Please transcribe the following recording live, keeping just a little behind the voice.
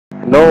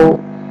Hello,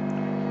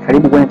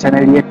 karibu kwenye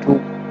channel yetu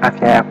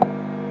Afya Yako.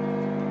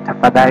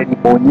 Tafadhali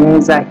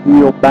bonyeza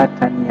hiyo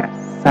button ya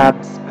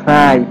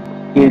subscribe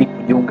ili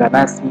kujiunga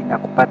nasi na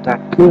kupata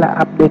kila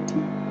update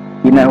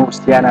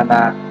inayohusiana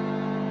na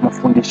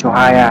mafundisho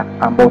haya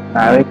ambayo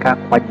tunaweka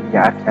kwa ajili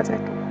ya afya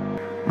zetu.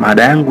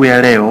 Mada yangu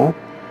ya leo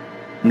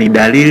ni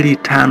dalili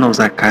 5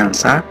 za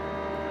kansa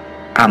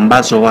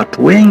ambazo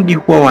watu wengi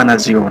huwa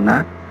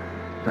wanaziona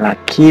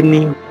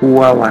lakini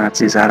huwa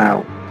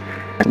wanazidharau.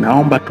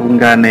 Naomba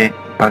tuungane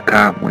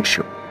mpaka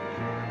mwisho.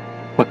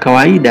 Kwa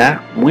kawaida,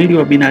 mwili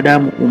wa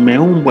binadamu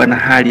umeumbwa na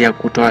hali ya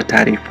kutoa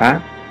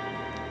taarifa,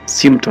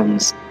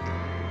 symptoms,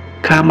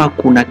 kama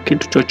kuna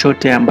kitu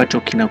chochote ambacho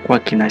kinakuwa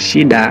kina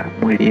shida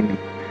mwilini.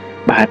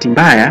 Bahati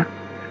mbaya,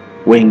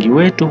 wengi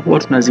wetu huwa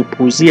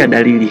tunazipuuzia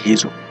dalili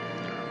hizo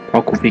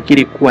kwa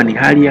kufikiri kuwa ni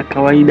hali ya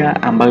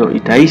kawaida ambayo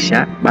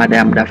itaisha baada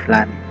ya muda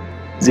fulani.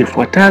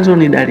 Zifuatazo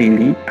ni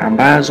dalili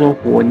ambazo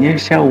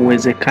huonyesha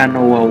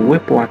uwezekano wa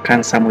uwepo wa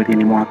kansa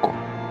mwilini mwako.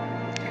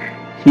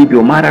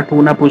 Hivyo mara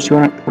tu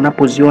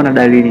unapoziona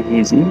dalili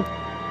hizi,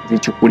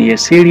 zichukulie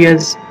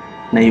serious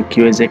na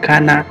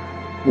ikiwezekana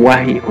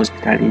wahi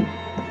hospitalini.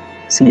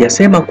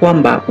 Sijasema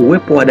kwamba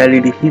uwepo wa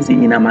dalili hizi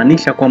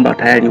inamaanisha kwamba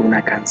tayari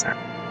una kansa.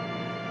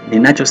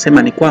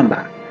 Ninachosema ni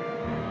kwamba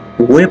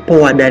uwepo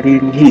wa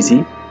dalili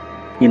hizi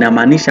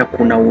inamaanisha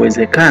kuna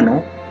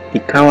uwezekano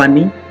ikawa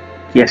ni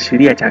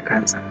kiashiria cha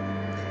kansa.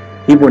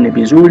 Hivyo ni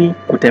vizuri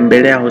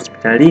kutembelea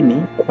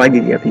hospitalini kwa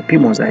ajili ya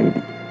vipimo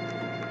zaidi.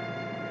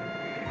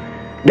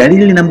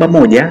 Dalili namba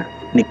 1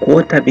 ni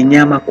kuota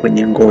vinyama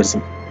kwenye ngozi,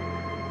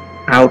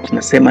 au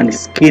tunasema ni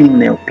skin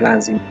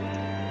neoplasm.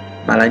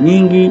 Mara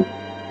nyingi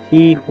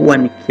hii huwa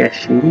ni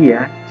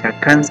kiashiria cha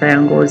kansa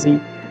ya ngozi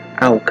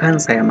au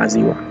kansa ya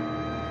maziwa.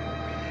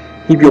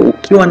 Hivyo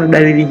ukiwa na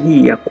dalili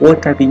hii ya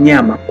kuota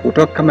vinyama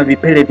kutoka kama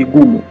vipele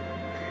vigumu,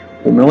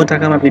 umeota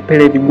kama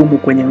vipele vigumu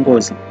kwenye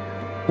ngozi,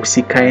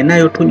 usikae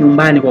nayo tu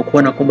nyumbani kwa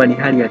kuona kwamba ni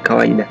hali ya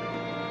kawaida.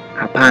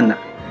 Hapana,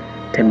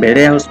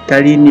 tembelea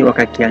hospitalini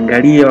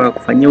wakakiangalia,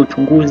 wakakufanyia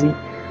uchunguzi.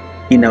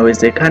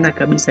 Inawezekana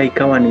kabisa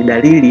ikawa ni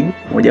dalili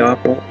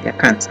mojawapo ya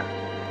kansa.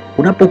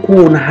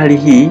 Unapokuwa una hali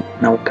hii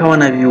na ukawa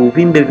na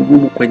viuvimbe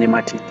vigumu kwenye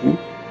matiti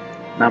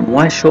na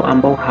mwasho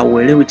ambao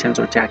hauelewi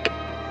chanzo chake,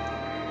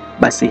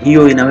 basi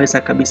hiyo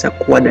inaweza kabisa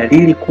kuwa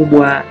dalili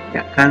kubwa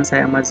ya kansa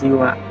ya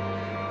maziwa,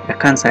 ya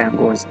kansa ya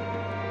ngozi.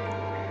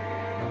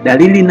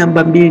 Dalili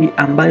namba 2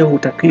 ambayo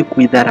hutakiwi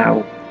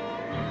kuidharau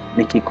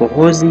ni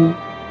kikohozi,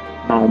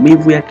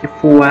 maumivu ya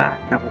kifua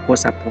na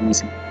kukosa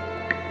pumzi.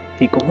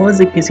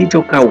 Kikohozi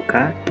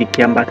kisichokauka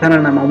kikiambatana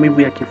na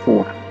maumivu ya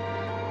kifua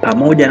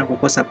pamoja na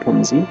kukosa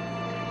pumzi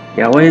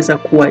yaweza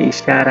kuwa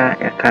ishara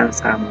ya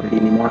kansa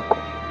mwilini mwako.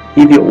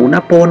 Hivyo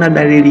unapoona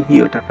dalili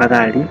hiyo,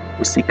 tafadhali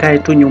usikae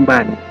tu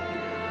nyumbani.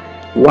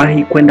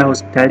 Wahi kwenda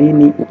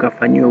hospitalini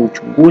ukafanyiwe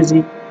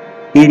uchunguzi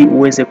ili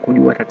uweze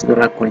kujua tatizo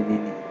lako ni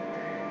nini.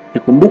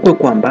 Ikumbukwe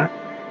kwamba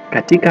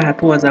katika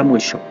hatua za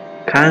mwisho,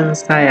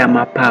 kansa ya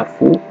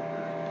mapafu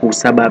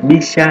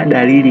husababisha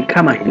dalili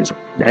kama hizo.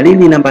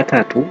 Dalili namba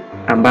 3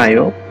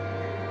 ambayo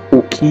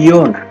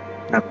ukiona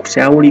na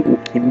kushauri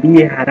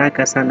ukimbie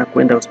haraka sana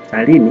kwenda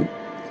hospitalini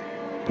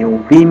ni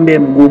uvimbe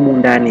mgumu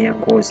ndani ya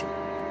ngozi.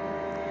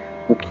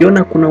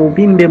 Ukiona kuna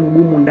uvimbe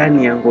mgumu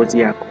ndani ya ngozi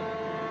yako,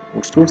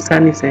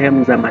 hususan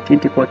sehemu za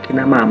matiti kwa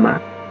kina mama,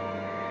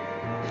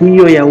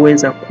 hiyo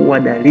yaweza kuwa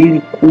dalili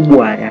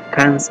kubwa ya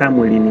kansa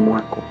mwilini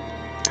mwako.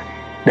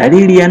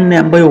 Dalili ya 4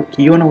 ambayo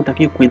ukiona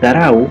hutakiwi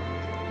kuidharau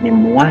ni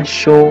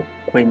mwasho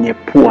kwenye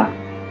pua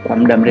kwa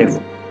muda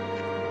mrefu.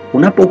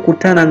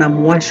 Unapokutana na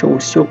mwasho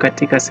usio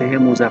katika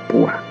sehemu za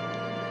pua,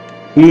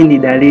 hii ni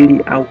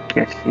dalili au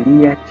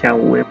kiashiria cha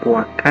uwepo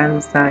wa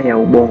kansa ya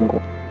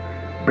ubongo,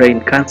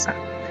 brain cancer.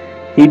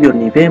 Hivyo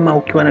ni vema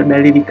ukiwa na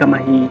dalili kama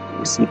hii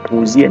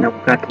usipuuzie na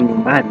kukaa tu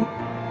nyumbani.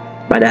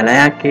 Badala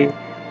yake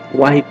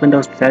wahi kwenda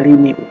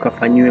hospitalini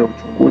ukafanyiwe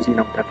uchunguzi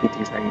na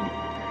utafiti zaidi.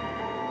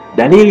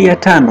 Dalili ya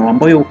 5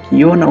 ambayo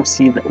ukiona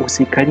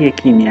usikalie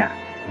kimya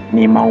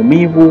ni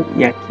maumivu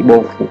ya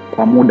kibofu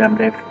kwa muda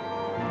mrefu.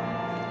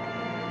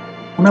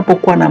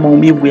 Unapokuwa na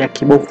maumivu ya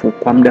kibofu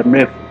kwa muda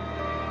mrefu,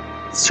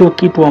 sio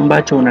kitu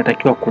ambacho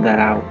unatakiwa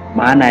kudharau,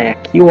 maana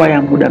yakiwa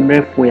ya muda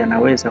mrefu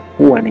yanaweza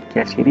kuwa ni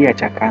kiashiria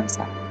cha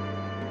kansa.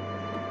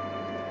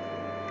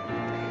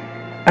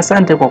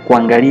 Asante kwa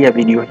kuangalia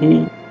video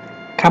hii.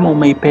 Kama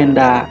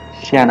umeipenda,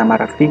 share na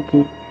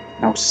marafiki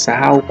na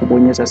usisahau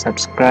kubonyeza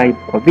subscribe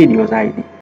kwa video zaidi.